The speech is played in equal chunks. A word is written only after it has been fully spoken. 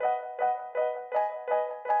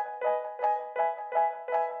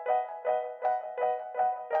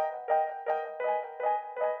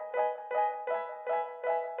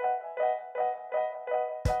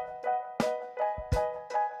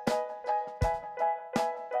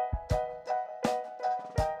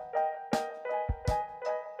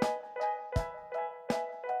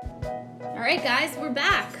right, guys, we're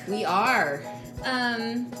back. We are.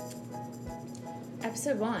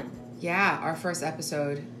 Episode 1. Yeah, our first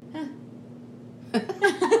episode.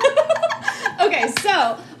 Okay,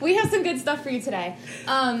 so we have some good stuff for you today.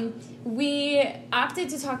 We opted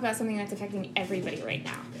to talk about something that's affecting everybody right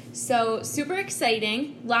now. So, super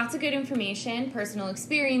exciting, lots of good information, personal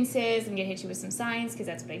experiences. I'm going to hit you with some science because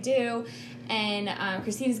that's what I do. And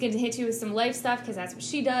Christina's going to hit you with some life stuff because that's what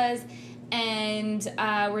she does. And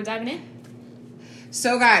we're diving in.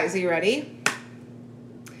 So, guys, are you ready?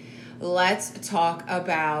 Let's talk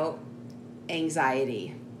about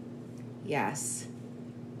anxiety. Yes,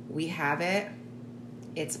 we have it.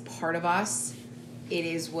 It's part of us. It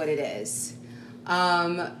is what it is.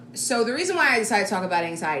 So the reason why I decided to talk about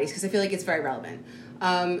anxiety is because I feel like it's very relevant.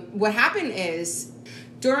 What happened is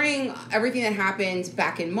during everything that happened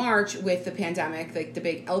back in March with the pandemic, like the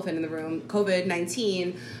big elephant in the room,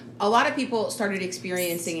 COVID-19, a lot of people started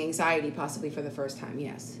experiencing anxiety possibly for the first time.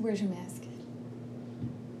 Yes. Where's your mask?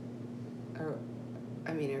 Are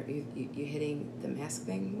you hitting the mask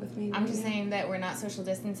thing with me? I'm just saying that we're not social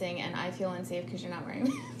distancing and I feel unsafe because you're not wearing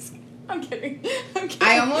a mask. I'm kidding.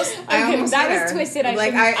 I almost that was twisted.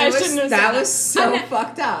 I shouldn't have said that. Was so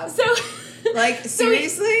fucked up. So, like,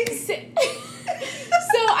 seriously? So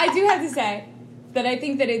I do have to say that I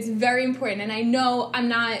think that it's very important, and I know I'm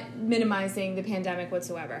not minimizing the pandemic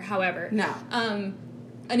whatsoever. However, no.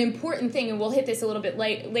 An important thing, and we'll hit this a little bit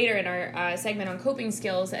later in our segment on coping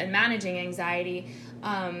skills and managing anxiety,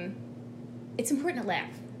 it's important to laugh.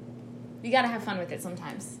 You got to have fun with it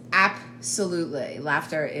sometimes. Absolutely.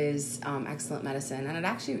 Laughter is excellent medicine. And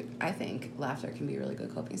I think laughter can be a really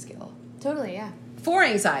good coping skill. Totally, yeah. For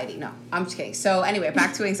anxiety. No, I'm just kidding. So anyway,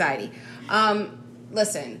 back to anxiety.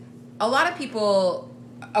 Listen, a lot of people...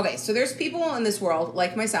 Okay, so there's people in this world,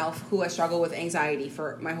 like myself, who have struggled with anxiety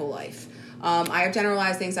for my whole life. I have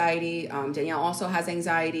generalized anxiety. Danielle also has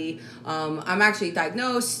anxiety. I'm actually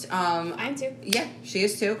diagnosed. I am too. Yeah, she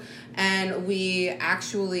is too. And we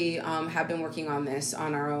actually have been working on this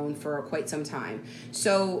on our own for quite some time.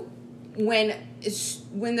 So when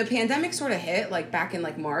the pandemic sort of hit, like back in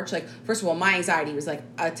like March, like first of all, my anxiety was like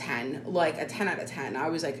a 10 out of 10. I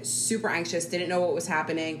was like super anxious, didn't know what was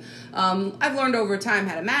happening. I've learned over time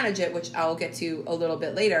how to manage it, which I'll get to a little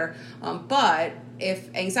bit later. But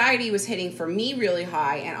if anxiety was hitting for me really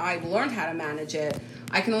high and I've learned how to manage it,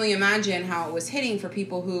 I can only imagine how it was hitting for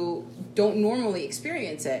people who don't normally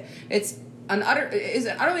experience it. It's an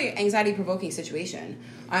utterly anxiety-provoking situation.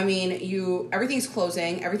 I mean, everything's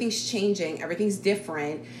closing, everything's changing, everything's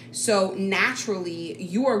different. So naturally,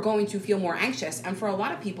 you are going to feel more anxious. And for a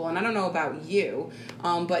lot of people, and I don't know about you,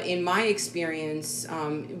 but in my experience,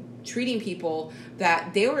 treating people,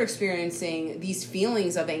 that they were experiencing these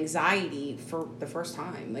feelings of anxiety for the first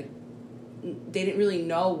time. Like, they didn't really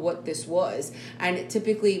know what this was. And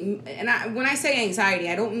typically, when I say anxiety,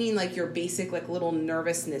 I don't mean like your basic like little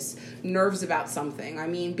nerves about something. I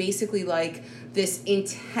mean basically like this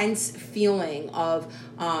intense feeling of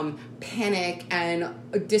panic and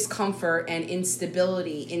discomfort and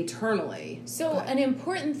instability internally. So an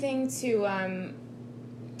important thing to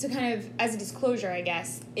kind of, as a disclosure, I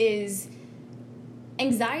guess, is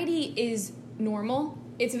anxiety is normal.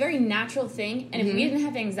 It's a very natural thing. And if we didn't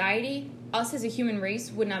have anxiety, us as a human race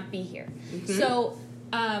would not be here. Mm-hmm. So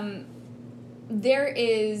there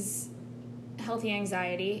is healthy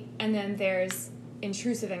anxiety, and then there's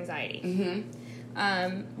intrusive anxiety.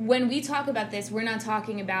 Mm-hmm. When we talk about this, we're not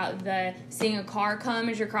talking about seeing a car come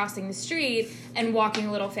as you're crossing the street and walking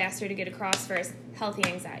a little faster to get across first. Healthy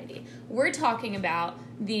anxiety. We're talking about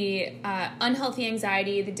the unhealthy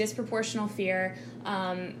anxiety, the disproportional fear,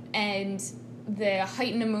 and the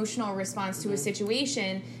heightened emotional response to a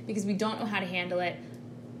situation because we don't know how to handle it,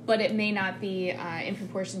 but it may not be in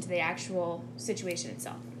proportion to the actual situation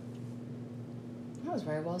itself. That was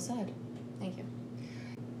very well said. Thank you.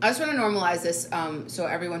 I just want to normalize this so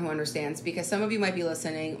everyone who understands, because some of you might be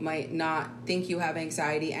listening, might not think you have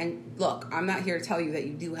anxiety. And look, I'm not here to tell you that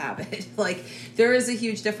you do have it. Like, there is a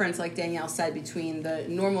huge difference, like Danielle said, between the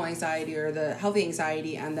normal anxiety or the healthy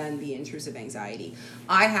anxiety and then the intrusive anxiety.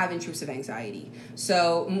 I have intrusive anxiety.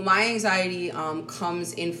 So my anxiety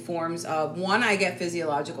comes in forms of, one, I get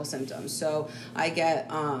physiological symptoms. So I get...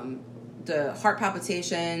 the heart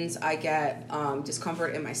palpitations, I get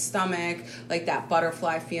discomfort in my stomach, like that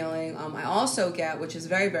butterfly feeling. I also get, which is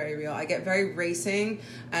very, very real, I get very racing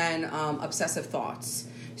and obsessive thoughts.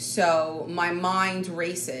 So my mind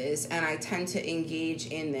races and I tend to engage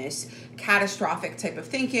in this catastrophic type of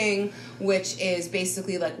thinking, which is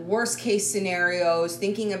basically like worst case scenarios,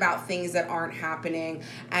 thinking about things that aren't happening.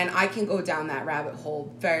 And I can go down that rabbit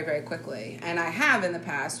hole very, very quickly. And I have in the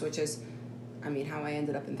past, which is I mean, how I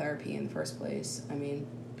ended up in therapy in the first place. I mean,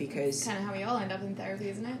 because kind of how we all end up in therapy,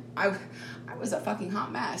 isn't it? I was a fucking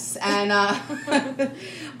hot mess, and I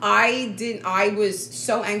was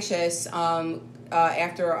so anxious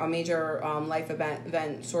after a major life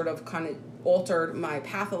event sort of kind of altered my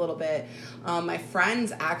path a little bit. My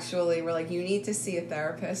friends actually were like, "You need to see a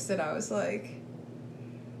therapist," and I was like,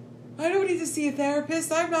 I don't need to see a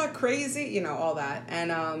therapist. I'm not crazy, you know, all that.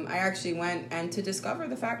 And I actually went and to discover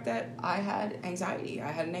the fact that I had anxiety. I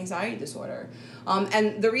had an anxiety disorder.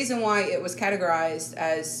 And the reason why it was categorized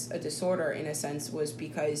as a disorder, in a sense, was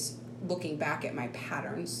because looking back at my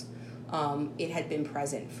patterns, it had been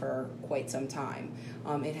present for quite some time.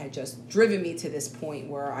 It had just driven me to this point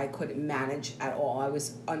where I couldn't manage at all. I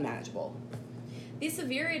was unmanageable. The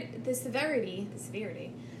severity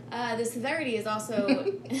is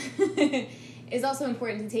also is also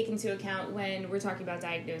important to take into account when we're talking about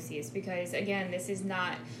diagnoses, because again, this is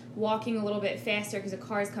not walking a little bit faster because a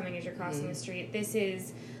car is coming as you're crossing the street. This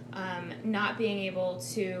is not being able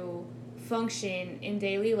to function in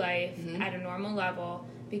daily life at a normal level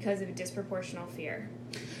because of a disproportional fear.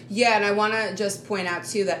 Yeah, and I want to just point out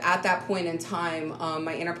too that at that point in time,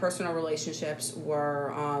 my interpersonal relationships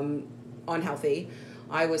were unhealthy.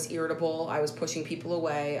 I was irritable. I was pushing people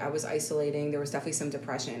away. I was isolating. There was definitely some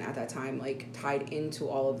depression at that time, like tied into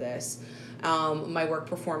all of this. My work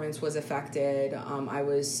performance was affected. I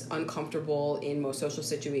was uncomfortable in most social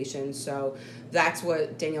situations. So that's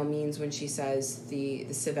what Danielle means when she says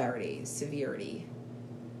the severity. Severity.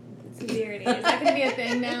 Is that going to be a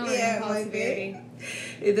thing now? Yeah, it severity.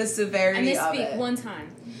 The severity of it. I misspeak it. one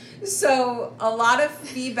time. So a lot of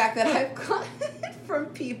feedback that I've gotten from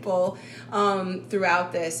people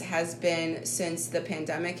throughout this has been, since the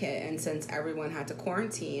pandemic hit and since everyone had to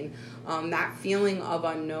quarantine, that feeling of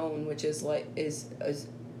unknown, which is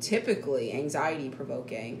typically anxiety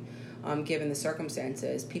provoking, given the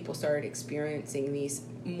circumstances. People started experiencing these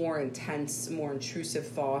more intense, more intrusive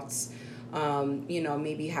thoughts.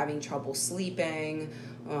 Maybe having trouble sleeping.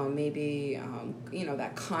 Maybe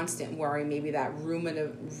that constant worry, maybe that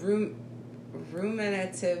ruminative,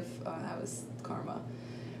 that was karma,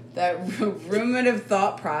 that ruminative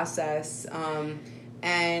thought process,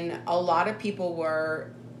 and a lot of people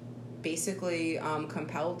were basically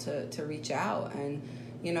compelled to reach out and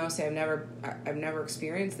say, I've never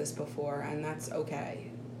experienced this before, and that's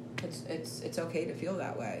okay. It's okay to feel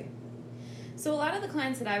that way. So a lot of the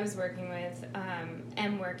clients that I was working with,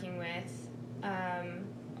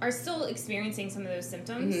 are still experiencing some of those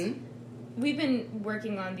symptoms. Mm-hmm. We've been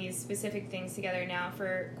working on these specific things together now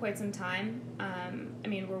for quite some time.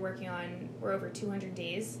 We're over 200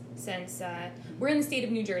 days since we're in the state of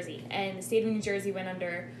New Jersey, and the state of New Jersey went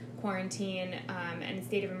under quarantine and a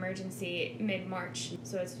state of emergency mid-March.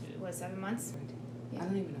 So it's, 7 months? Yeah. I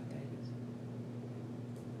don't even know.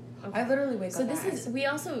 Okay. I literally wake up.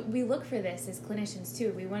 So we look for this as clinicians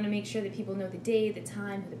too. We want to make sure that people know the day, the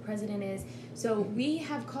time, who the president is. So we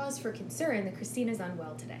have cause for concern that Christina's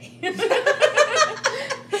unwell today.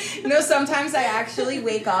 Sometimes I actually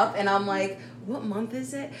wake up and I'm like, what month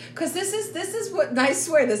is it? Because this is what, I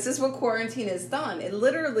swear, this is what quarantine has done.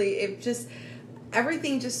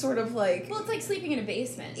 Everything just sort of like... Well, it's like sleeping in a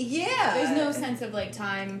basement. Yeah. There's no sense of like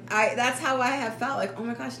time. That's how I have felt. Like, oh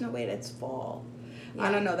my gosh, no, wait, it's fall. Yeah.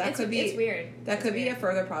 I don't know. It's weird. That could be a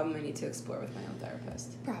further problem I need to explore with my own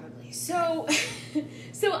therapist. Probably. So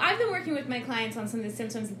I've been working with my clients on some of the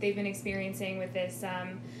symptoms that they've been experiencing with this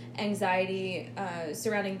anxiety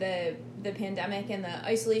surrounding the pandemic and the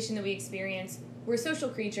isolation that we experience. We're social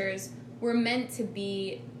creatures. We're meant to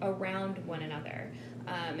be around one another.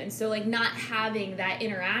 And so, like, not having that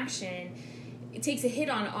interaction, it takes a hit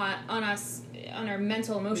on us, on our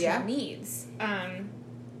mental, emotional needs.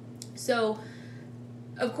 So...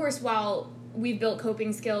 Of course, while we've built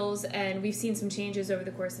coping skills and we've seen some changes over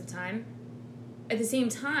the course of time, at the same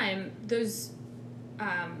time, those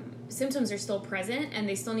symptoms are still present and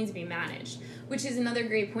they still need to be managed, which is another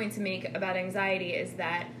great point to make about anxiety, is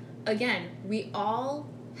that, again, we all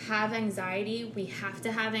have anxiety. We have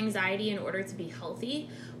to have anxiety in order to be healthy.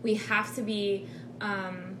 We have to be...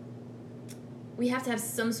 we have to have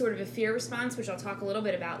some sort of a fear response, which I'll talk a little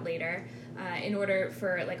bit about later, in order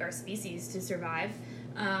for like our species to survive.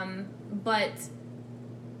 But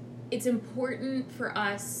it's important for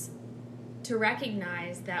us to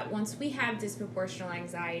recognize that once we have disproportional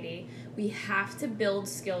anxiety, we have to build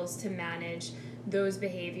skills to manage those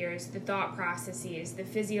behaviors, the thought processes, the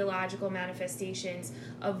physiological manifestations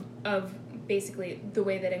of basically the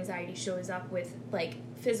way that anxiety shows up with like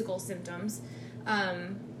physical symptoms,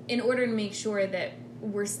 in order to make sure that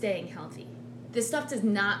we're staying healthy. This stuff does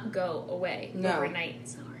not go away overnight.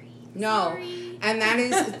 Sorry. No. Sorry. And that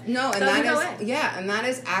is no, and Doesn't go that is in. yeah, and that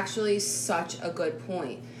is actually such a good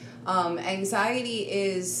point. Anxiety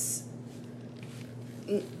is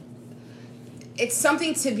it's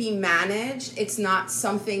something to be managed. It's not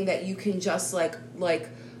something that you can just like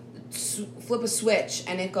flip a switch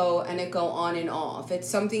and it go on and off. It's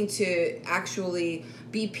something to actually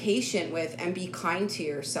be patient with and be kind to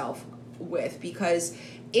yourself with, because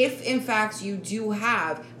if in fact you do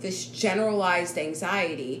have this generalized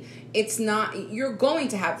anxiety, it's not, you're going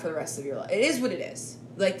to have it for the rest of your life. It is what it is.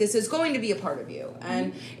 Like, this is going to be a part of you,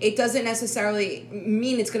 and it doesn't necessarily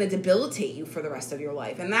mean it's going to debilitate you for the rest of your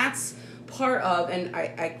life. And that's part of, and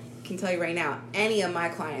I can tell you right now, any of my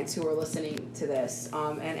clients who are listening to this,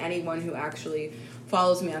 and anyone who actually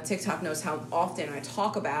follows me on TikTok knows how often I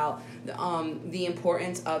talk about the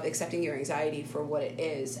importance of accepting your anxiety for what it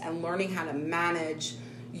is and learning how to manage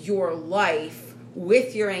your life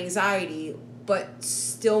with your anxiety, but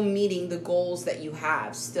still meeting the goals that you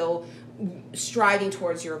have, still striving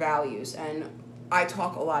towards your values. And I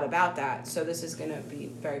talk a lot about that, so this is going to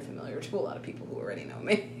be very familiar to a lot of people who already know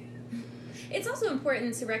me. It's also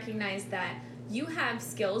important to recognize that you have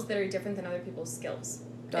skills that are different than other people's skills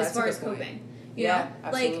as far as coping. You know?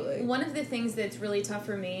 Absolutely. Like, one of the things that's really tough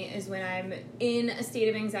for me is when I'm in a state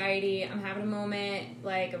of anxiety, I'm having a moment,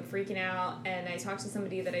 like, I'm freaking out, and I talk to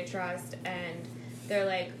somebody that I trust, and they're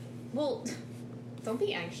like, well, don't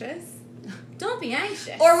be anxious. Don't be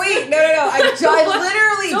anxious. Or wait, no.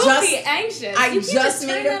 Don't be anxious. I You can't just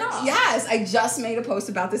turn made that off. Yes, I just made a post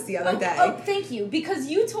about this the other day. Oh, thank you. Because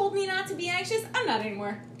you told me not to be anxious, I'm not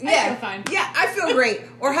anymore. I feel fine. Yeah, I feel great.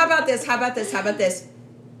 Or how about this?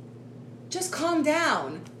 Just calm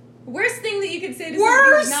down. Worst thing that you could say to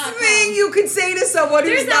someone who's not calm. You could say to someone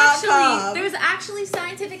who's not calm. There's actually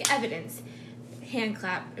scientific evidence, hand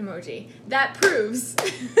clap emoji, that proves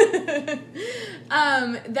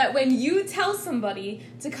that when you tell somebody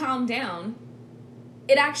to calm down,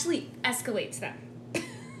 it actually escalates them.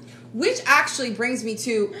 Which actually brings me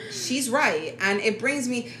to, she's right, and it brings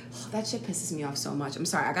me, that shit pisses me off so much. I'm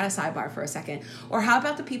sorry, I got a sidebar for a second. Or how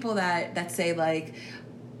about the people that say, like,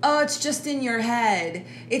 oh, it's just in your head.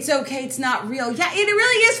 It's okay, it's not real. Yeah, it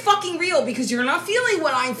really is fucking real, because you're not feeling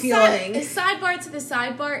what I'm feeling. Sidebar to the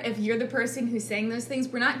sidebar, if you're the person who's saying those things,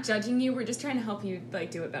 we're not judging you, we're just trying to help you, like,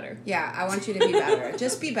 do it better. Yeah, I want you to be better.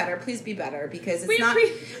 Just be better. Please be better, because We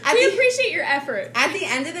appreciate your effort. At the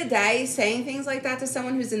end of the day, saying things like that to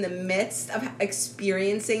someone who's in the midst of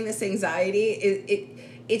experiencing this anxiety,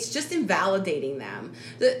 it's just invalidating them.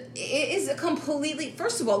 It is a completely.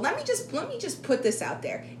 First of all, let me just put this out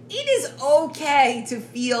there. It is okay to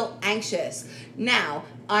feel anxious. Now,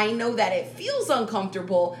 I know that it feels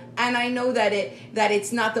uncomfortable, and I know that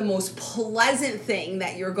it's not the most pleasant thing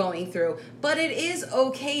that you're going through, but it is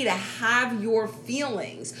okay to have your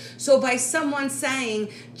feelings. So by someone saying,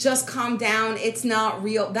 just calm down, it's not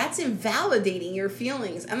real, that's invalidating your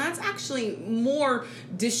feelings, and that's actually more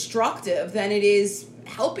destructive than it is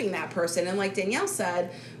helping that person. And like Danielle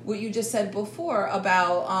said, what you just said before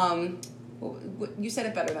about, you said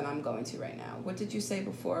it better than I'm going to right now. What did you say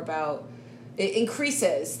before about it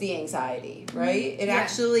increases the anxiety, right? It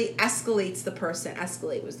actually escalates the person.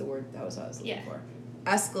 Escalate was the word, that was what I was looking for.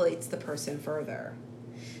 Escalates the person further.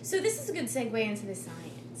 So this is a good segue into the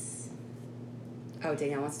science. Oh,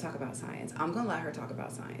 Danielle wants to talk about science. I'm going to let her talk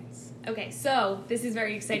about science. Okay, so this is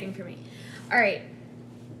very exciting for me. All right.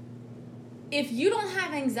 If you don't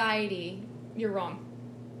have anxiety, you're wrong.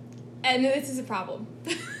 And this is a problem.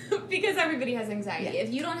 Because everybody has anxiety. Yeah.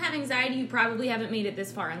 If you don't have anxiety, you probably haven't made it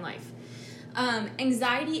this far in life.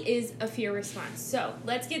 Anxiety is a fear response. So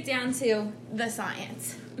let's get down to the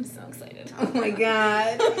science. I'm so excited. Oh my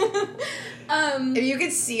God. If you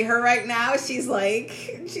could see her right now, she's like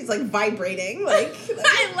vibrating. Like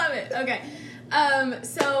I love it. Okay.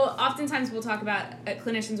 So oftentimes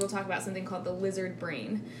clinicians will talk about something called the lizard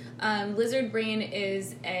brain. Lizard brain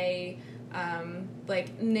is a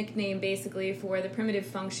nickname basically for the primitive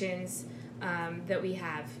functions that we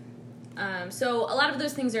have. So a lot of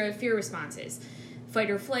those things are fear responses. Fight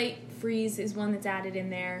or flight, freeze is one that's added in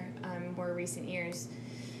there more recent years.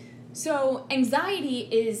 So anxiety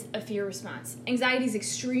is a fear response. Anxiety is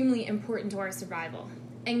extremely important to our survival.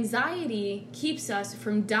 Anxiety keeps us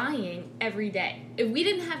from dying every day. If we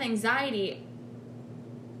didn't have anxiety,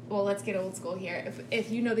 well, let's get old school here.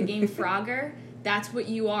 If you know the game Frogger, that's what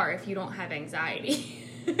you are if you don't have anxiety.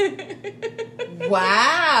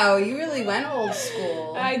 Wow, you really went old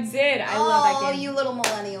school. I did. I love that game. Oh, you little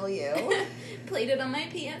millennial, you. Played it on my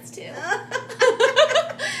PS2.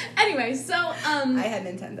 Anyway, so I had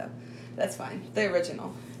Nintendo. That's fine. The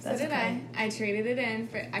original. So did okay. I traded it in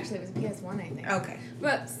for, actually it was a PS1, I think. Okay.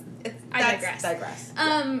 But I digress.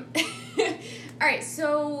 Yeah. All right,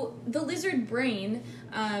 so the lizard brain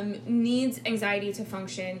needs anxiety to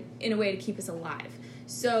function in a way to keep us alive.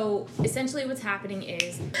 So essentially what's happening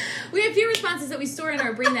is we have fear responses that we store in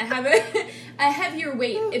our brain that have a heavier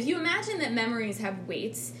weight. If you imagine that memories have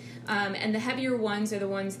weights, and the heavier ones are the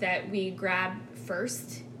ones that we grab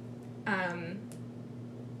first,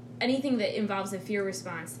 anything that involves a fear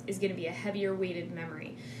response is going to be a heavier weighted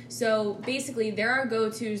memory. So basically, there are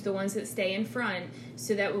go-tos, the ones that stay in front,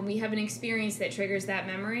 so that when we have an experience that triggers that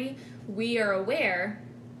memory, we are aware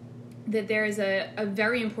that there is a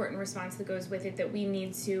very important response that goes with it that we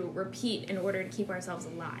need to repeat in order to keep ourselves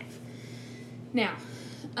alive. Now,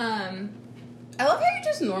 I love how you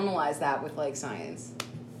just normalize that with, like, science.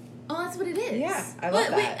 Oh, that's what it is. Yeah, I love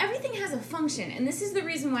that. Everything has a function, and this is the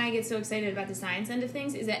reason why I get so excited about the science end of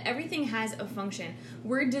things, is that everything has a function.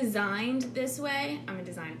 We're designed this way. I'm a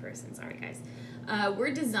design person, sorry guys.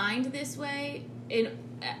 We're designed this way, and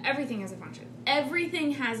everything has a function.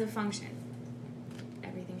 Everything has a function.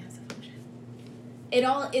 Everything has a function.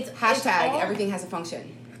 Everything has a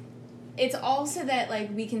function. It's all so that,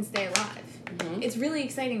 like, we can stay alive. Mm-hmm. It's really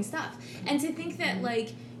exciting stuff. And to think that,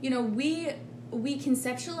 like, you know, we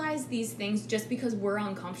conceptualize these things just because we're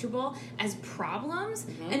uncomfortable as problems,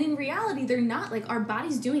 and in reality they're not. Like, our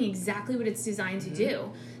body's doing exactly what it's designed to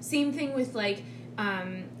do. Same thing with, like,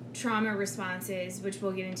 trauma responses, which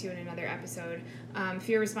we'll get into in another episode.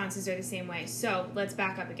 Fear responses are the same way. So let's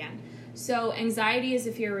back up again. So anxiety is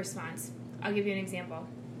a fear response. I'll give you an example.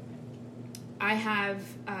 I have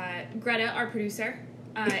Greta, our producer,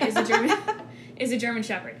 is a German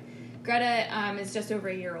Shepherd. Greta is just over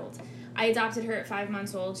a year old. I adopted her at 5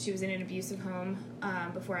 months old. She was in an abusive home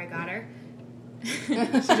before I got her. She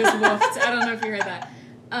just woofed. I don't know if you heard that.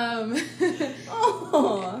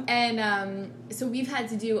 And so we've had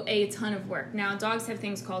to do a ton of work. Now, dogs have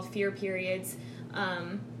things called fear periods,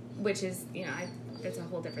 which is, you know, that's a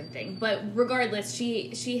whole different thing. But regardless,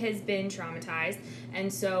 she has been traumatized,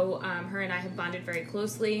 and so her and I have bonded very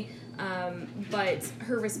closely. But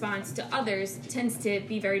her response to others tends to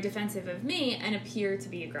be very defensive of me and appear to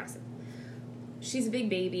be aggressive. She's a big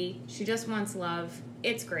baby. She just wants love.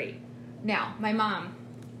 It's great. Now, my mom,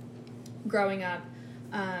 growing up,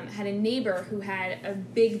 had a neighbor who had a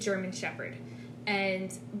big German Shepherd,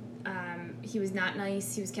 and he was not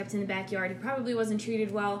nice. He was kept in the backyard. He probably wasn't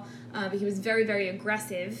treated well, but he was very, very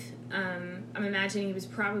aggressive. I'm imagining he was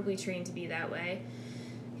probably trained to be that way.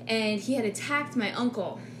 And he had attacked my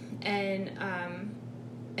uncle and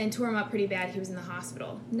tore him up pretty bad. He was in the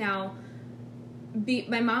hospital. Now,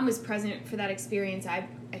 my mom was present for that experience. I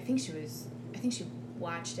think she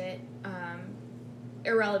watched it.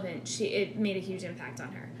 Irrelevant. It made a huge impact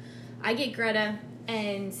on her. I get Greta,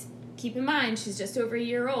 and keep in mind, she's just over a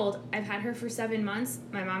year old. I've had her for 7 months.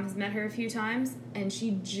 My mom has met her a few times, and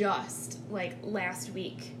she just, like, last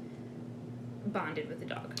week bonded with the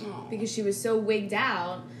dog. Aww. Because she was so wigged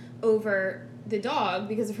out over the dog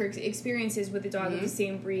because of her experiences with the dog of the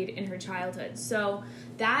same breed in her childhood. So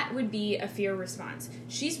that would be a fear response.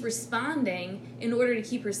 She's responding in order to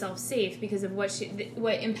keep herself safe because of what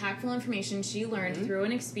impactful information she learned through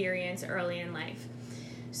an experience early in life.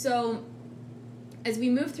 So as we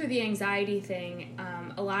move through the anxiety thing,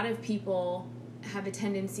 a lot of people have a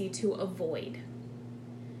tendency to avoid.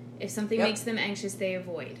 If something makes them anxious, they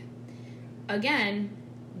avoid. Again,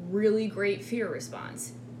 really great fear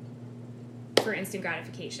response for instant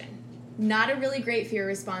gratification. Not a really great fear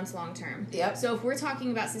response long term. Yep. So if we're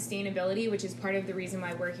talking about sustainability, which is part of the reason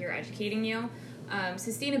why we're here educating you,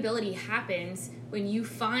 sustainability happens when you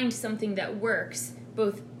find something that works,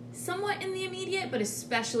 both somewhat in the immediate, but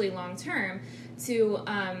especially long term, to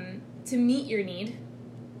meet your need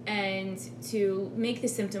and to make the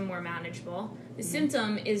symptom more manageable. The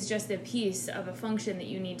symptom is just a piece of a function that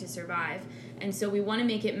you need to survive. And so we want to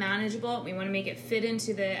make it manageable. We want to make it fit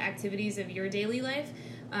into the activities of your daily life.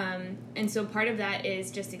 And so part of that is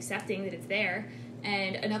just accepting that it's there.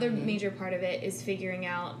 And another major part of it is figuring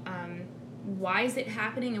out why is it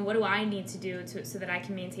happening and what do I need to do so that I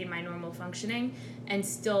can maintain my normal functioning and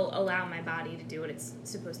still allow my body to do what it's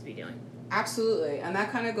supposed to be doing. Absolutely. And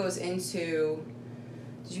that kind of goes into...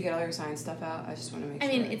 Did you get all your science stuff out? I just want to make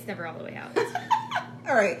sure. I mean, it's never all the way out.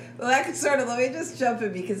 All right. Well, that could sort of... Let me just jump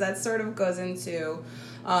in because that sort of goes into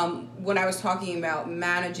when I was talking about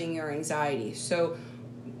managing your anxiety. So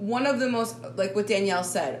one of the most... Like what Danielle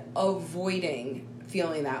said, avoiding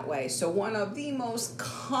feeling that way. So one of the most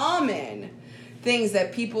common things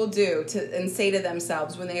that people do and say to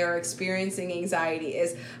themselves when they are experiencing anxiety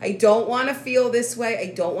is, I don't want to feel this way. I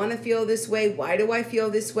don't want to feel this way. Why do I feel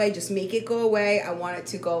this way? Just make it go away. I want it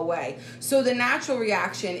to go away. So the natural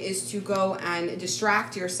reaction is to go and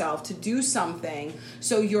distract yourself, to do something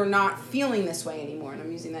so you're not feeling this way anymore. And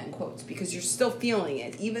I'm using that in quotes because you're still feeling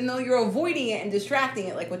it. Even though you're avoiding it and distracting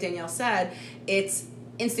it, like what Danielle said, it's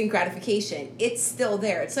instant gratification. It's still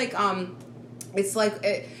there. It's like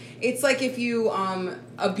if you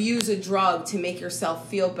abuse a drug to make yourself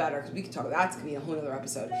feel better, because we could talk about that's gonna be a whole other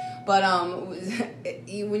episode. But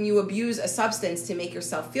when you abuse a substance to make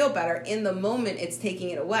yourself feel better, in the moment it's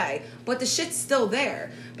taking it away, but the shit's still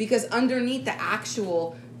there because underneath the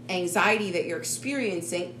actual anxiety that you're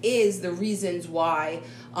experiencing is the reasons why.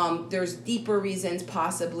 There's deeper reasons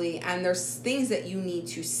possibly, and there's things that you need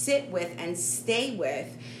to sit with and stay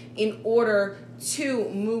with in order to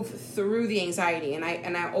move through the anxiety. And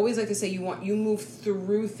I always like to say you move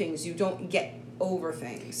through things. You don't get over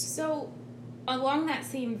things. So along that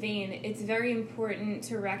same vein, it's very important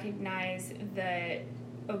to recognize the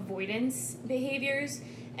avoidance behaviors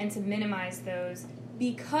and to minimize those,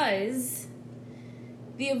 because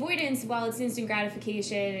the avoidance, while it's instant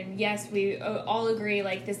gratification, and yes, we all agree,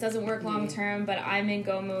 like, this doesn't work long term, but I'm in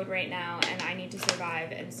go mode right now, and I need to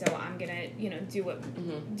survive, and so I'm gonna, do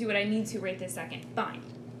what I need to right this second. Fine.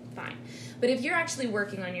 But if you're actually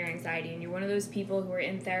working on your anxiety, and you're one of those people who are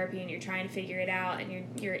in therapy, and you're trying to figure it out,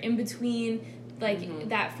 and you're in between, like,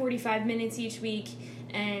 that 45 minutes each week,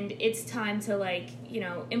 and it's time to, like,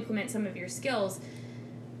 implement some of your skills,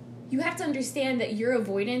 you have to understand that your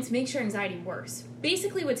avoidance makes your anxiety worse.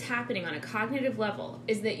 Basically, what's happening on a cognitive level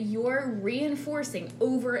is that you're reinforcing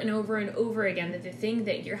over and over and over again that the thing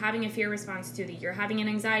that you're having a fear response to, that you're having an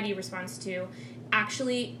anxiety response to,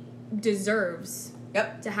 actually deserves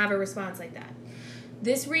to have a response like that.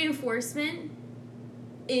 This reinforcement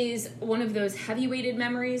is one of those heavy-weighted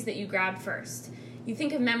memories that you grab first. You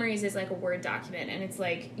think of memories as like a Word document, and it's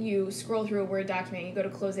like you scroll through a Word document, you go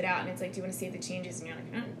to close it out, and it's like, do you want to save the changes? And you're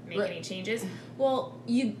like, I don't make any changes. Well,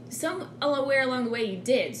 somewhere along the way you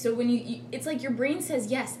did. So when you it's like your brain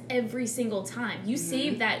says yes every single time. You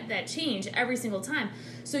save that change every single time.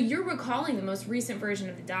 So you're recalling the most recent version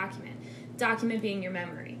of the document being your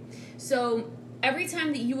memory. So every time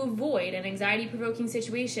that you avoid an anxiety-provoking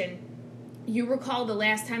situation, you recall the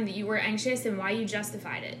last time that you were anxious and why you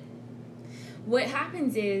justified it. What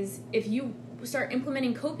happens is, if you start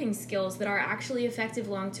implementing coping skills that are actually effective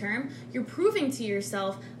long term, you're proving to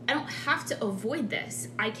yourself, I don't have to avoid this.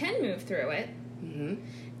 I can move through it.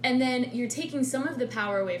 And then you're taking some of the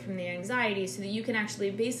power away from the anxiety so that you can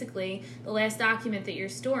actually, basically, the last document that you're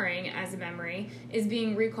storing as a memory is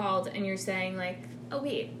being recalled, and you're saying, like, oh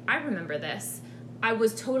wait, I remember this. I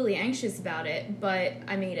was totally anxious about it, but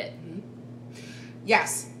I made it.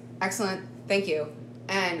 Yes. Excellent. Thank you.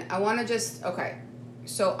 And I want to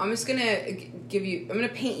so I'm just going to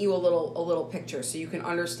paint you a little picture so you can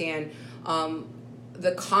understand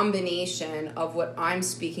the combination of what I'm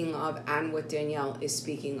speaking of and what Danielle is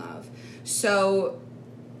speaking of. So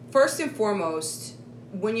first and foremost,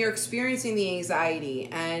 when you're experiencing the anxiety,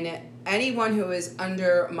 and anyone who is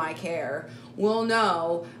under my care will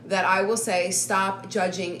know that I will say, stop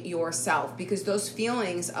judging yourself, because those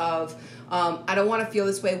feelings of, I don't want to feel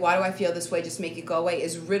this way, why do I feel this way, just make it go away,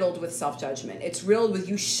 is riddled with self-judgment. It's riddled with,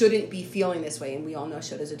 you shouldn't be feeling this way, and we all know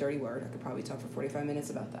should is a dirty word. I could probably talk for 45 minutes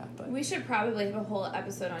about that. But we should probably have a whole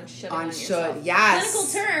episode on shoulding on yourself. Should, yes.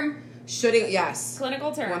 Clinical term. Shoulding, yes.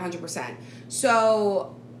 Clinical term. 100%.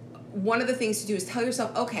 So one of the things to do is tell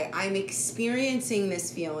yourself, okay, I'm experiencing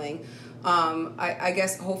this feeling. I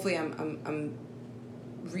guess hopefully I'm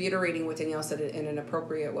reiterating what Danielle said in an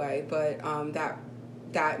appropriate way, but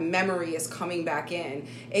that memory is coming back in,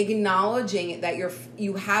 acknowledging that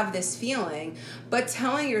you have this feeling, but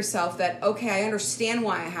telling yourself that, okay, I understand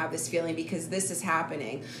why I have this feeling because this is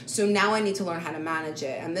happening. So now I need to learn how to manage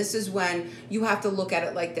it. And this is when you have to look at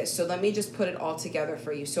it like this. So let me just put it all together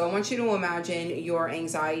for you. So I want you to imagine your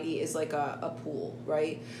anxiety is like a pool,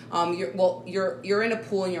 right? You're in a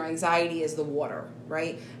pool and your anxiety is the water,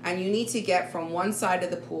 right? And you need to get from one side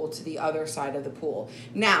of the pool to the other side of the pool.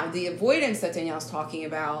 Now, the avoidance that Danielle's talking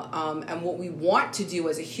about, and what we want to do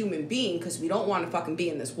as a human being, because we don't want to fucking be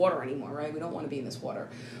in this water anymore, right? We don't want to be in this water.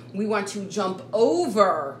 We want to jump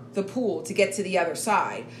over the pool to get to the other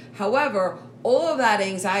side. However, all of that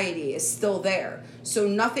anxiety is still there. So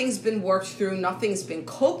nothing's been worked through, nothing's been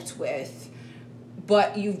coped with,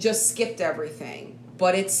 but you've just skipped everything.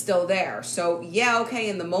 but it's still there. So yeah, okay,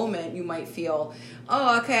 in the moment you might feel,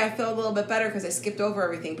 oh, okay, I feel a little bit better because I skipped over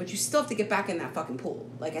everything, but you still have to get back in that fucking pool,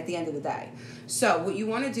 like at the end of the day. So what you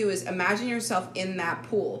want to do is imagine yourself in that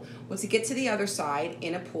pool. Well, to get to the other side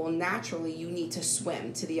in a pool, naturally you need to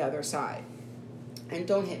swim to the other side. And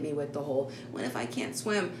don't hit me with the whole, what if I can't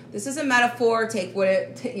swim? This is a metaphor. Take what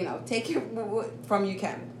it, take it from you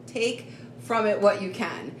can. Take from it what you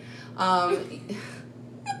can.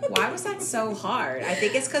 Why was that so hard? I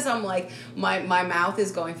think it's because I'm like, my mouth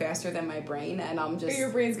is going faster than my brain, and I'm just... Your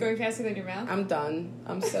brain's going faster than your mouth? I'm done.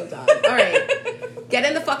 I'm so done. All right. Get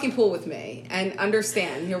in the fucking pool with me and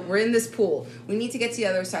understand. We're in this pool. We need to get to the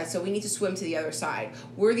other side, so we need to swim to the other side.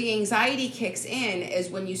 Where the anxiety kicks in is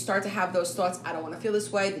when you start to have those thoughts, I don't want to feel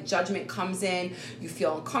this way. The judgment comes in. You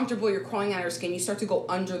feel uncomfortable. You're crawling out of your skin. You start to go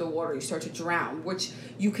under the water. You start to drown, which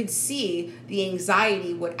you could see the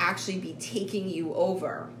anxiety would actually be taking you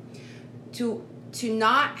over. To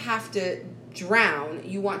not have to drown,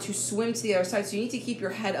 you want to swim to the other side, so you need to keep your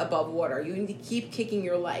head above water. You need to keep kicking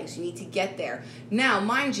your legs. You need to get there. Now,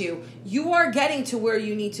 mind you, you are getting to where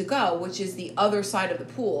you need to go, which is the other side of the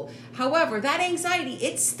pool. However, that anxiety,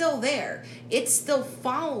 it's still there. It's still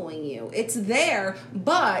following you. It's there,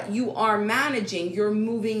 but you are managing. You're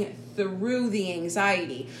moving through the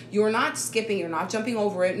anxiety. You're not skipping, you're not jumping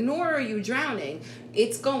over it, nor are you drowning.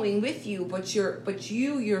 It's going with you, but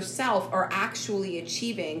you yourself are actually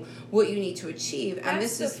achieving what you need to achieve. That's and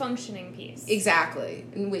this the is functioning piece. Exactly.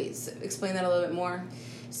 And wait, explain that a little bit more.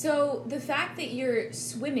 So the fact that you're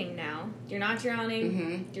swimming now, you're not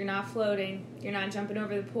drowning, you're not floating, you're not jumping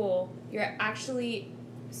over the pool, you're actually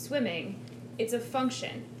swimming. It's a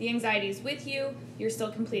function. The anxiety is with you, you're still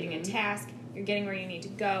completing a task, you're getting where you need to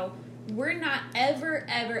go. We're not ever,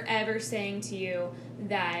 ever, ever saying to you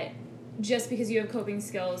that just because you have coping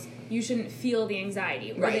skills, you shouldn't feel the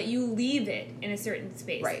anxiety, or that you leave it in a certain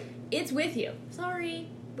space. Right. It's with you. Sorry,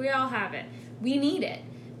 we all have it. We need it.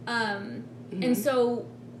 And so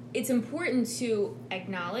it's important to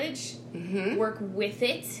acknowledge, work with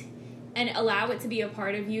it, and allow it to be a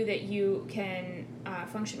part of you that you can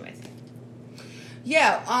function with.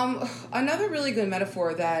 Yeah, another really good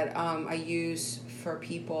metaphor that I use for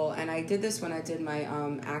people, and I did this when I did my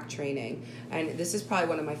ACT training, and this is probably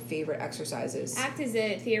one of my favorite exercises. ACT is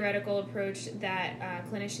a theoretical approach that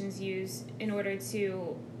clinicians use in order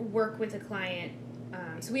to work with a client.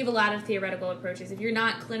 So we have a lot of theoretical approaches. If you're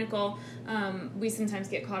not clinical, we sometimes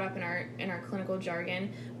get caught up in our clinical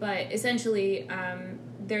jargon, but essentially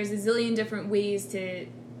there's a zillion different ways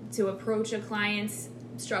to approach a client's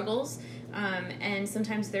struggles, and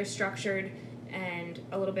sometimes they're structured and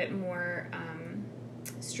a little bit more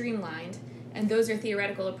streamlined, and those are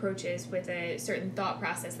theoretical approaches with a certain thought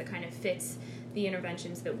process that kind of fits the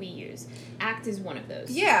interventions that we use. ACT is one of those.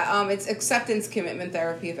 Yeah, it's acceptance commitment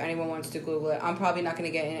therapy, if anyone wants to Google it. I'm probably not going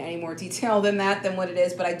to get in any more detail than what it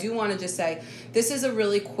is, but I do want to just say this is a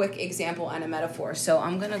really quick example and a metaphor. So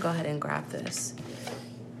I'm going to go ahead and grab this.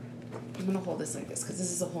 I'm going to hold this like this because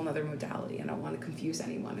this is a whole other modality, and I don't want to confuse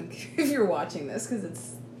anyone if you're watching this because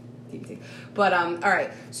it's DBT. But, all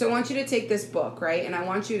right, so I want you to take this book, right? And I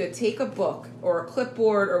want you to take a book or a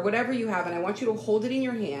clipboard or whatever you have, and I want you to hold it in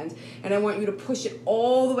your hand, and I want you to push it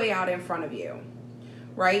all the way out in front of you,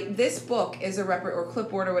 right? This book is or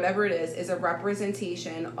clipboard or whatever it is a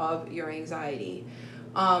representation of your anxiety.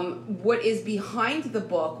 What is behind the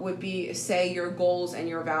book would be, say, your goals and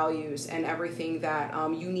your values and everything that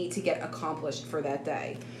you need to get accomplished for that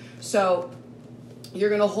day. So you're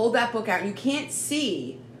going to hold that book out, and you can't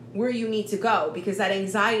see where you need to go because that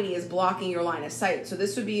anxiety is blocking your line of sight. So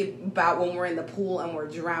this would be about when we're in the pool and we're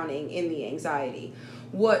drowning in the anxiety.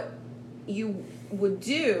 What you would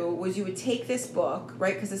do was you would take this book,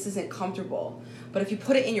 right, because this isn't comfortable, but if you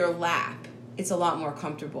put it in your lap, it's a lot more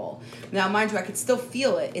comfortable. Now, mind you, I could still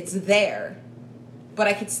feel it. It's there, but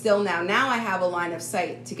I could still now I have a line of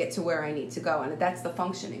sight to get to where I need to go, and that's the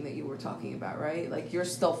functioning that you were talking about, right? Like, you're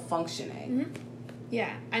still functioning.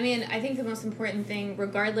 Yeah, I mean, I think the most important thing,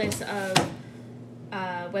 regardless of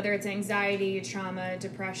whether it's anxiety, trauma,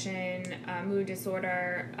 depression, mood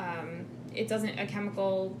disorder, it doesn't, a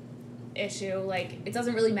chemical issue, like, it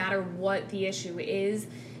doesn't really matter what the issue is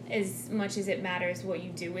as much as it matters what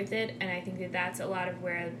you do with it, and I think that that's a lot of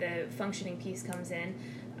where the functioning piece comes in.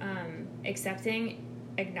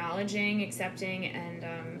 Acknowledging, accepting,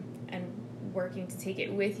 and working to take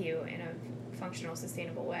it with you in a functional,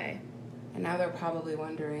 sustainable way. And now they're probably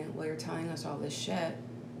wondering, well, you're telling us all this shit,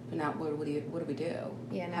 but now what do we do?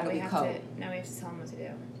 Yeah, now we have to tell them what to do.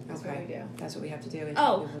 That's what we do. That's what we have to do.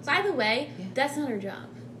 Oh, by the way, that's not our job.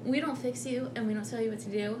 We don't fix you, and we don't tell you what to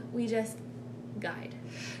do. We just guide.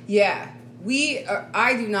 Yeah.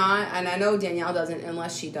 I do not, and I know Danielle doesn't,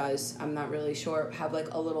 unless she does. I'm not really sure. Have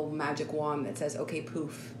like a little magic wand that says, "Okay,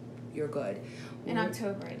 poof, you're good." In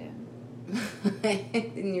October, I do.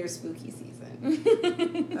 In your spooky season.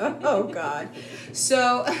 Oh God.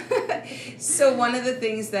 So one of the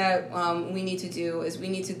things that we need to do is we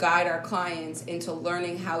need to guide our clients into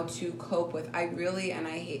learning how to cope with. I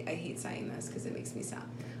hate saying this because it makes me sound.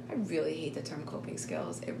 I really hate the term coping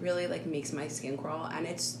skills. It really like makes my skin crawl, and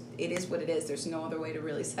it is what it is. There's no other way to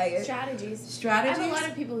really say it. Strategies. I have a lot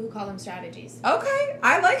of people who call them strategies. Okay,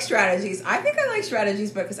 I like strategies. I think I like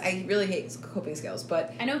strategies, but because I really hate coping skills.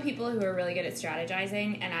 But I know people who are really good at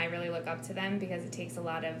strategizing, and I really look up to them because it takes a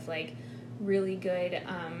lot of like really good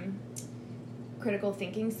critical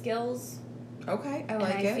thinking skills. Okay, I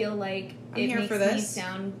like it. I feel like I'm here for this. Makes me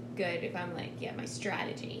sound good if I'm like, yeah, my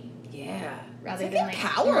strategy. Yeah. Rather it's than like like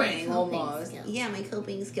empowering almost. Skills. Yeah, my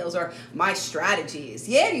coping skills or my strategies.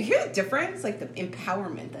 Yeah, you hear the difference? Like the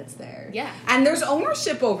empowerment that's there. Yeah. And there's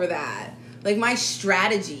ownership over that. Like my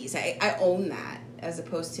strategies, I own that as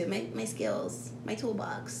opposed to my skills, my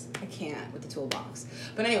toolbox. I can't with the toolbox.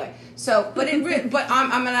 But anyway, so but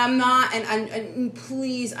I'm not, and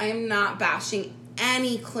please, I am not bashing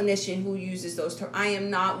any clinician who uses those terms. I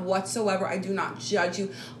am not whatsoever. I do not judge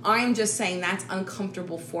you. I'm just saying that's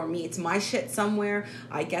uncomfortable for me. It's my shit somewhere.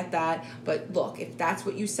 I get that. But look, if that's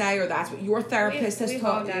what you say or that's what your therapist has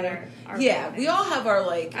taught you. Yeah, we all have our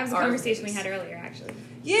like. That was a conversation we had earlier, actually.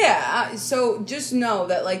 Yeah, so just know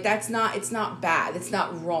that like it's not bad. It's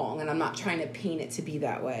not wrong, and I'm not trying to paint it to be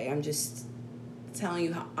that way. I'm just telling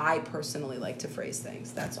you how I personally like to phrase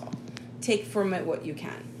things. That's all. Take from it what you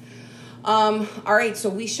can. All right, so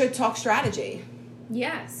we should talk strategy.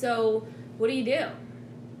 Yeah, so what do you do?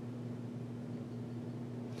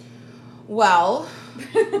 Well,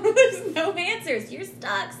 there's no answers. You're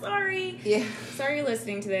stuck. Sorry. Yeah. Sorry you're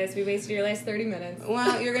listening to this. We wasted your last 30 minutes.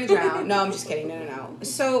 Well, you're going to drown. No, I'm just kidding. No.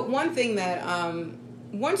 So one thing that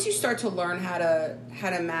once you start to learn how to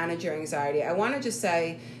manage your anxiety, I want to just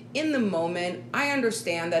say, in the moment, I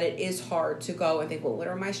understand that it is hard to go and think, well, what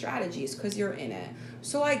are my strategies? Because you're in it.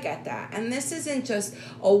 So I get that. And this isn't just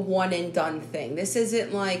a one and done thing. This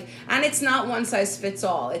isn't like, and it's not one size fits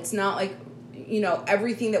all. It's not like,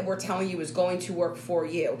 everything that we're telling you is going to work for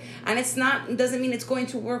you. And it doesn't mean it's going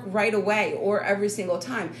to work right away or every single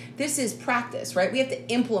time. This is practice, right? We have to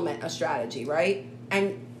implement a strategy, right?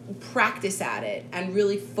 And practice at it and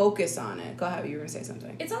really focus on it. Go ahead, you were going to say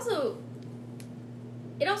something. It also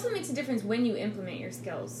makes a difference when you implement your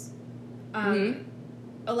skills.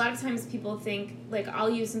 A lot of times people think, like, I'll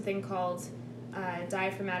use something called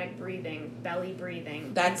diaphragmatic breathing, belly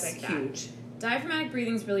breathing. That's things like huge. Diaphragmatic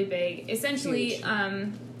breathing is really big. Essentially,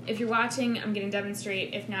 if you're watching, I'm going to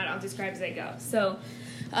demonstrate. If not, I'll describe as I go. So,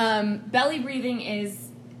 belly breathing is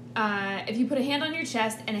if you put a hand on your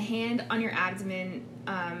chest and a hand on your abdomen,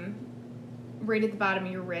 right at the bottom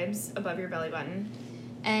of your ribs, above your belly button,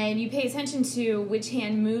 and you pay attention to which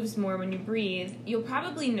hand moves more when you breathe, you'll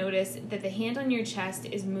probably notice that the hand on your chest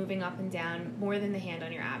is moving up and down more than the hand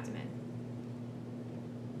on your abdomen.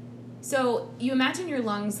 So you imagine your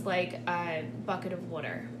lungs like a bucket of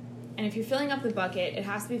water. And if you're filling up the bucket, it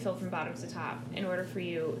has to be filled from bottom to top in order for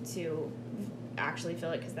you to actually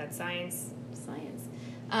fill it, because that's science.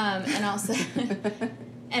 And also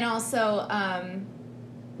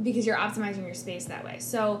because you're optimizing your space that way.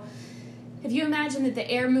 So if you imagine that the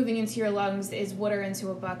air moving into your lungs is water into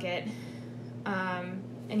a bucket,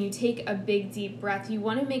 and you take a big deep breath, you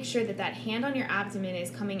want to make sure that that hand on your abdomen is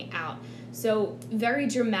coming out. So very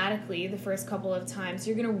dramatically, the first couple of times,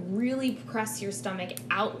 you're going to really press your stomach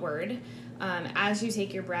outward as you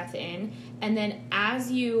take your breath in. And then as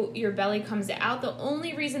your belly comes out, the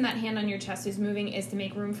only reason that hand on your chest is moving is to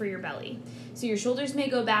make room for your belly. So your shoulders may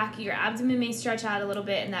go back, your abdomen may stretch out a little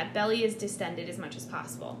bit, and that belly is distended as much as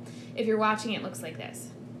possible. If you're watching, it looks like this.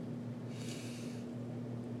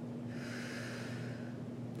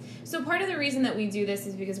 So part of the reason that we do this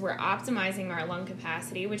is because we're optimizing our lung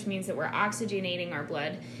capacity, which means that we're oxygenating our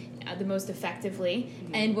blood the most effectively.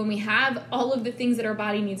 Mm-hmm. And when we have all of the things that our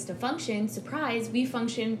body needs to function, surprise, we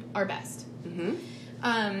function our best.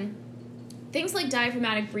 Mm-hmm. Things like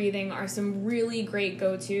diaphragmatic breathing are some really great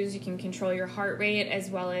go-tos. You can control your heart rate as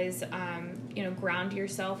well as, ground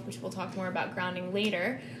yourself, which we'll talk more about grounding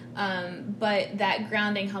later. But that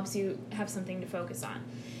grounding helps you have something to focus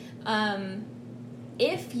on.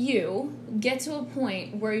 If you get to a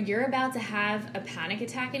point where you're about to have a panic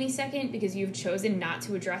attack any second because you've chosen not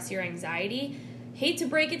to address your anxiety, hate to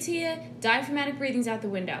break it to you, diaphragmatic breathing's out the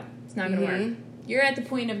window. It's not going to work. You're at the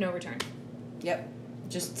point of no return. Yep.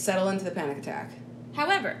 Just settle into the panic attack.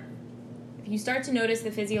 However, If you start to notice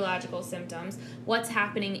the physiological symptoms, what's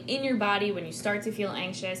happening in your body when you start to feel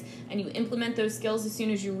anxious, and you implement those skills as soon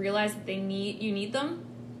as you realize that you need them,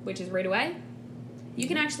 which is right away, you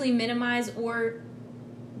can actually minimize or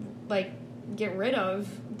get rid of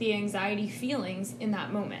the anxiety feelings in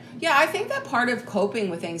that moment. Yeah, I think that part of coping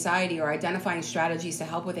with anxiety or identifying strategies to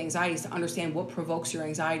help with anxiety is to understand what provokes your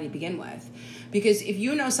anxiety to begin with. Because if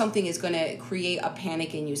you know something is going to create a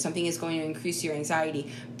panic in you, something is going to increase your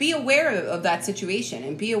anxiety, be aware of that situation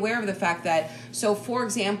and be aware of the fact that, so for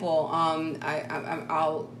example,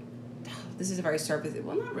 this is a very surface,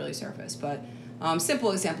 well, not really surface, but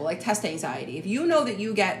simple example, like test anxiety. If you know that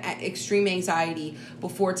you get extreme anxiety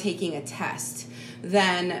before taking a test,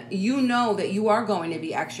 then you know that you are going to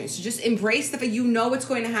be anxious. So just embrace the fact you know what's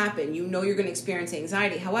going to happen. You know you're going to experience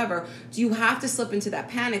anxiety. However, do you have to slip into that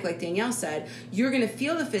panic like Danielle said? You're going to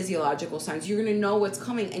feel the physiological signs. You're going to know what's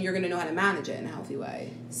coming, and you're going to know how to manage it in a healthy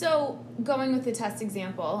way. So going with the test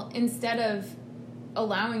example, instead of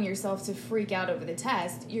allowing yourself to freak out over the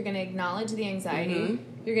test, you're going to acknowledge the anxiety. Mm-hmm.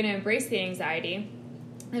 You're going to embrace the anxiety.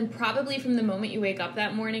 And probably from the moment you wake up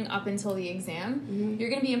that morning up until the exam, mm-hmm. you're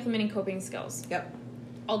going to be implementing coping skills. Yep.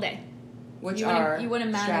 All day. Which are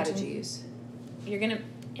manage strategies. You're going to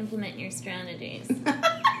implement your strategies.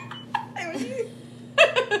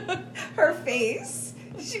 Her face.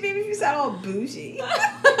 She made me sound all bougie.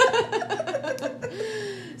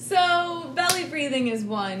 So, belly breathing is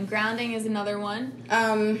one. Grounding is another one.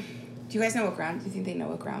 Do you guys know what do you think they know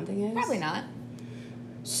what grounding is? Probably not.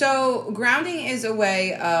 So grounding is a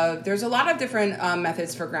way of, there's a lot of different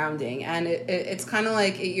methods for grounding, and it's kind of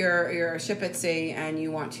like you're a ship at sea and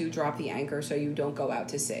you want to drop the anchor so you don't go out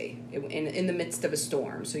to sea in the midst of a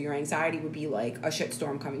storm. So your anxiety would be like a shit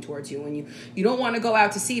storm coming towards you, and you don't want to go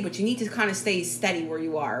out to sea, but you need to kind of stay steady where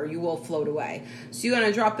you are or you will float away. So you're going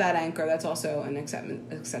to drop that anchor. That's also an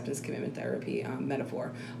acceptance commitment therapy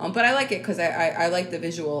metaphor. But I like it because I like the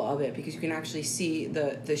visual of it, because you can actually see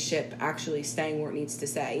the ship actually staying where it needs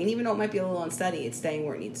to stay. And even though it might be a little unsteady, it's staying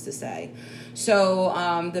where it needs to stay. So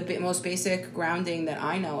the most basic grounding that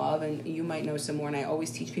I know of, and you might know some more, and I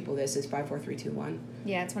always teach people this, is 5, 4, 3, 2, 1.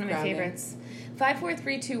 Yeah, it's one of my favorites. 5, 4,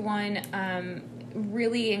 3, 2, 1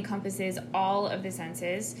 really encompasses all of the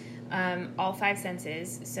senses, all 5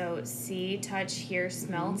 senses. So see, touch, hear,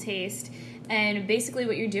 smell, mm-hmm. taste. And basically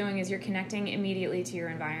what you're doing is you're connecting immediately to your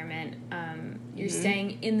environment. You're mm-hmm.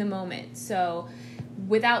 staying in the moment. So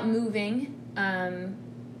without moving,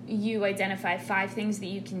 you identify 5 things that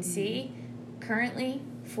you can see currently,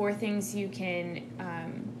 4 things you can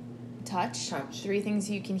touch, 3 things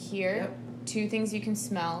you can hear, yep. 2 things you can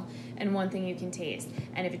smell, and 1 thing you can taste.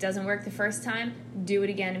 And if it doesn't work the first time, do it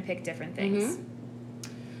again and pick different things. Mm-hmm.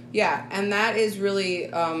 Yeah, and that is really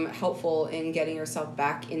helpful in getting yourself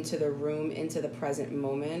back into the room, into the present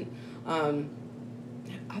moment.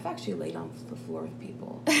 I've actually laid on the floor with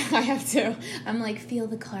people. I have to. I'm like, feel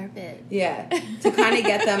the carpet. Yeah, to kind of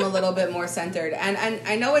get them a little bit more centered. And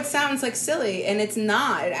I know it sounds like silly, and it's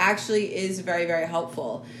not. It actually is very, very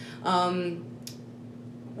helpful.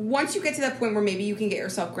 Once you get to that point where maybe you can get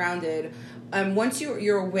yourself grounded, once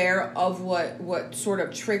you're aware of what sort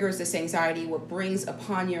of triggers this anxiety, what brings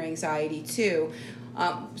upon your anxiety too,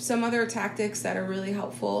 some other tactics that are really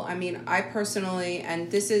helpful. I mean, I personally, and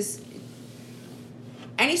this is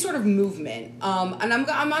any sort of movement, and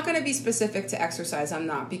I'm not going to be specific to exercise. I'm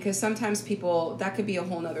not, because sometimes people, that could be a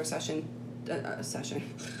whole nother session.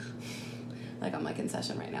 Like I'm like in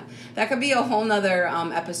session right now. That could be a whole nother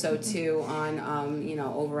episode too on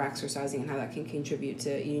over exercising and how that can contribute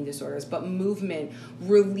to eating disorders. But movement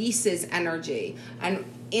releases energy, and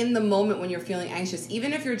in the moment when you're feeling anxious,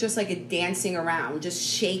 even if you're just like dancing around, just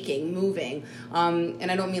shaking, moving, and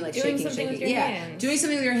I don't mean like doing shaking, something with your hands. Doing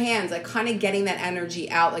something with your hands, like kind of getting that energy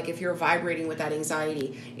out. Like if you're vibrating with that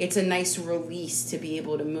anxiety, it's a nice release to be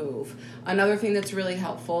able to move. Another thing that's really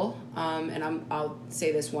helpful, and I'll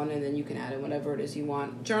say this one and then you can add in whatever it is you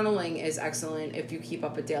want. Journaling is excellent if you keep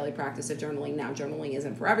up a daily practice of journaling. Now, journaling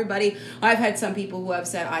isn't for everybody. I've had some people who have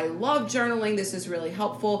said, I love journaling. This is really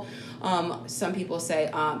helpful. Some people say,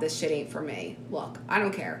 this shit ain't for me. Look, I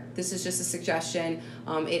don't care. This is just a suggestion.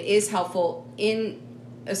 It is helpful in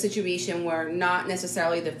a situation where not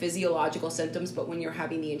necessarily the physiological symptoms, but when you're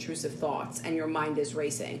having the intrusive thoughts and your mind is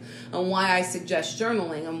racing. And why I suggest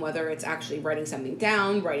journaling, and whether it's actually writing something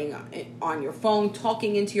down, writing on your phone,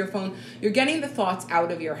 talking into your phone, you're getting the thoughts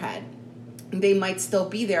out of your head. They might still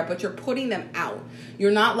be there, but you're putting them out.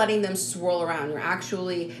 You're not letting them swirl around. You're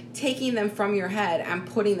actually taking them from your head and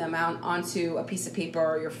putting them out onto a piece of paper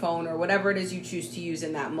or your phone or whatever it is you choose to use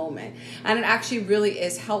in that moment. And it actually really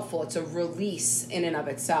is helpful. It's a release in and of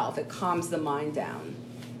itself. It calms the mind down.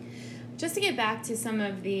 just to get back to some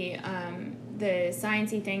of the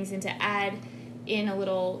sciencey things and to add in a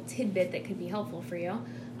little tidbit that could be helpful for you,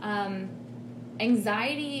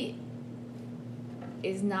 anxiety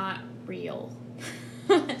is not real.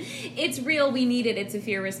 It's real, we need it, it's a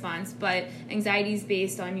fear response, but anxiety is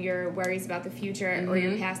based on your worries about the future or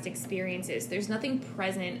your past experiences. There's nothing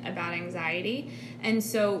present about anxiety, and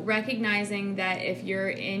so recognizing that if you're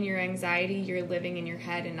in your anxiety, you're living in your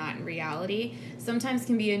head and not in reality, sometimes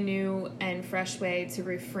can be a new and fresh way to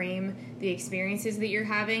reframe the experiences that you're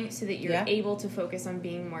having so that you're able to focus on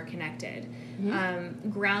being more connected.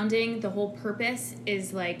 Grounding, the whole purpose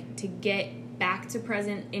is like to get back to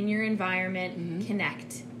present in your environment,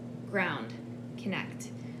 connect, ground,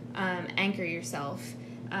 connect, anchor yourself,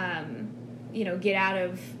 get out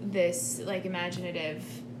of this like imaginative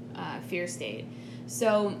fear state.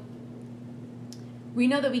 So we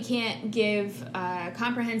know that we can't give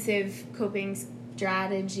comprehensive coping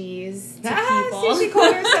strategies to people. See, she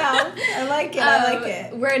called herself. I like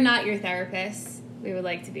it. We're not your therapists. We would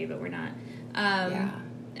like to be, but we're not.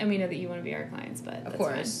 And we know that you want to be our clients, but of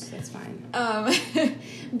course, that's fine.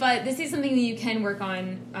 But this is something that you can work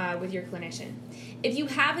on with your clinician. If you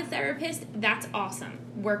have a therapist, that's awesome.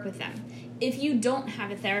 Work with them. If you don't have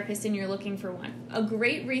a therapist and you're looking for one, a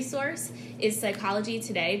great resource is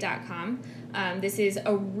psychologytoday.com. This is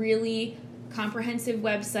a really comprehensive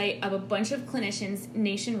website of a bunch of clinicians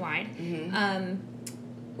nationwide.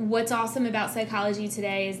 What's awesome about Psychology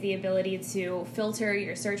Today is the ability to filter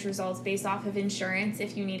your search results based off of insurance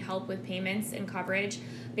if you need help with payments and coverage,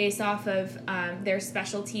 based off of their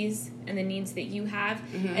specialties and the needs that you have,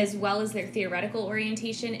 as well as their theoretical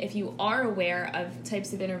orientation if you are aware of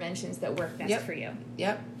types of interventions that work best for you.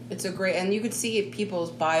 It's a great, and you could see people's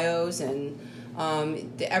bios, and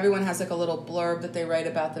everyone has like a little blurb that they write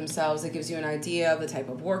about themselves that gives you an idea of the type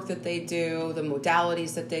of work that they do, the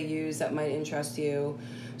modalities that they use that might interest you.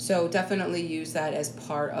 So definitely use that as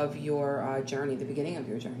part of your journey, the beginning of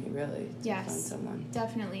your journey, really. Yes, find someone.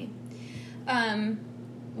 Definitely.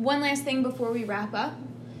 One last thing before we wrap up.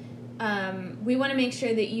 We want to make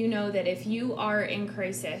sure that you know that if you are in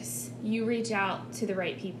crisis, you reach out to the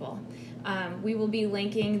right people. We will be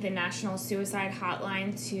linking the National Suicide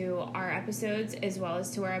Hotline to our episodes as well as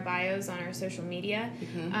to our bios on our social media.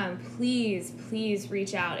 Please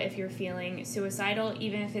reach out if you're feeling suicidal,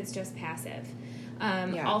 even if it's just passive.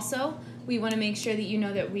 Also, we want to make sure that you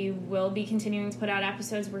know that we will be continuing to put out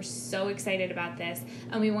episodes. We're so excited about this,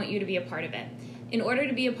 and we want you to be a part of it. In order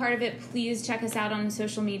to be a part of it, please check us out on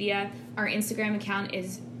social media. Our Instagram account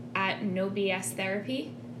is at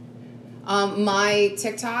NoBSTherapy. My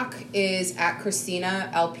TikTok is at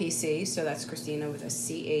Christina LPC, so that's Christina with a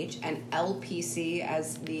CH, and LPC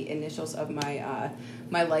as the initials of my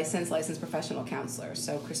my licensed professional counselor.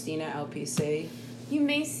 So Christina LPC. You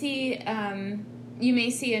may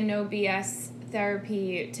see a No BS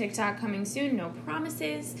Therapy TikTok coming soon. No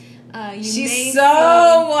promises. She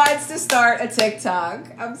wants to start a TikTok.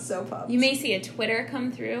 I'm so pumped. You may see a Twitter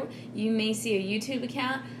come through. You may see a YouTube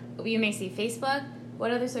account. You may see Facebook.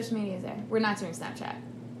 What other social media is there? We're not doing Snapchat.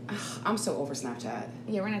 I'm so over Snapchat.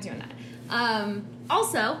 Yeah, we're not doing that.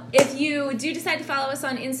 Also, if you do decide to follow us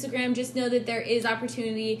on Instagram, just know that there is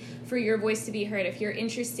opportunity for your voice to be heard. If you're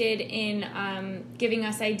interested in giving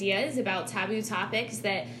us ideas about taboo topics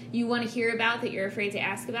that you want to hear about, that you're afraid to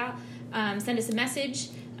ask about, send us a message.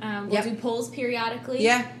 We'll do polls periodically.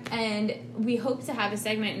 And we hope to have a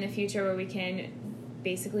segment in the future where we can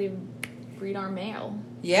basically read our mail.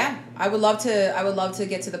 Yeah, I would love to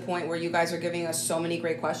get to the point where you guys are giving us so many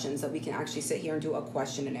great questions that we can actually sit here and do a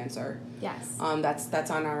question and answer. Yes.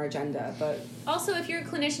 That's on our agenda. But also, if you're a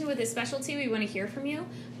clinician with a specialty, we want to hear from you.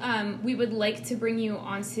 We would like to bring you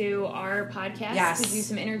onto our podcast to do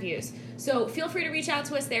some interviews. So feel free to reach out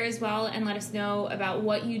to us there as well and let us know about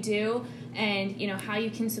what you do and how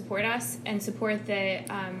you can support us and support the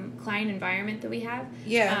client environment that we have.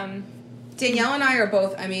 Danielle and I are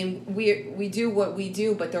both, we do what we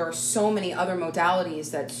do, but there are so many other modalities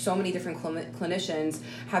that so many different clinicians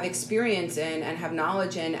have experience in and have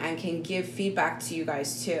knowledge in and can give feedback to you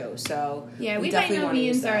guys too. So we by no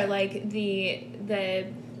means are like the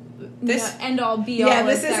end all be all. Yeah,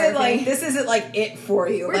 this isn't like it for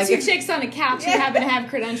you. We're two chicks on a couch who happen to have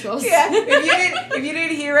credentials. Yeah, if you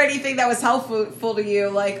didn't hear anything that was helpful to you,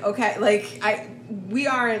 we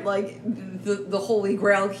aren't like the holy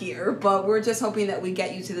grail here, but we're just hoping that we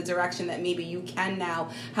get you to the direction that maybe you can now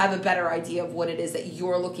have a better idea of what it is that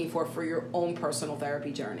you're looking for your own personal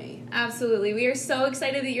therapy journey. Absolutely. We are so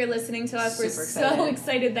excited that you're listening to us. We're so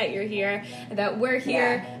excited that you're here, that we're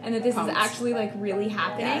here, and that this is actually like really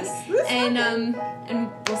happening. Yes. And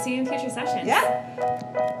we'll see you in future sessions.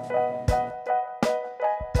 Yeah.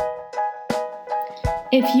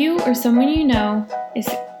 If you or someone you know is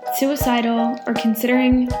suicidal or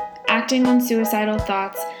considering acting on suicidal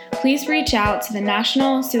thoughts, please reach out to the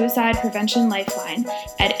National Suicide Prevention Lifeline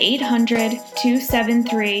at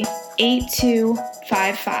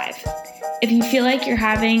 800-273-8255. If you feel like you're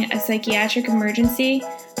having a psychiatric emergency,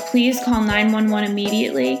 please call 911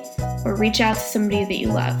 immediately or reach out to somebody that you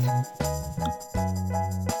love.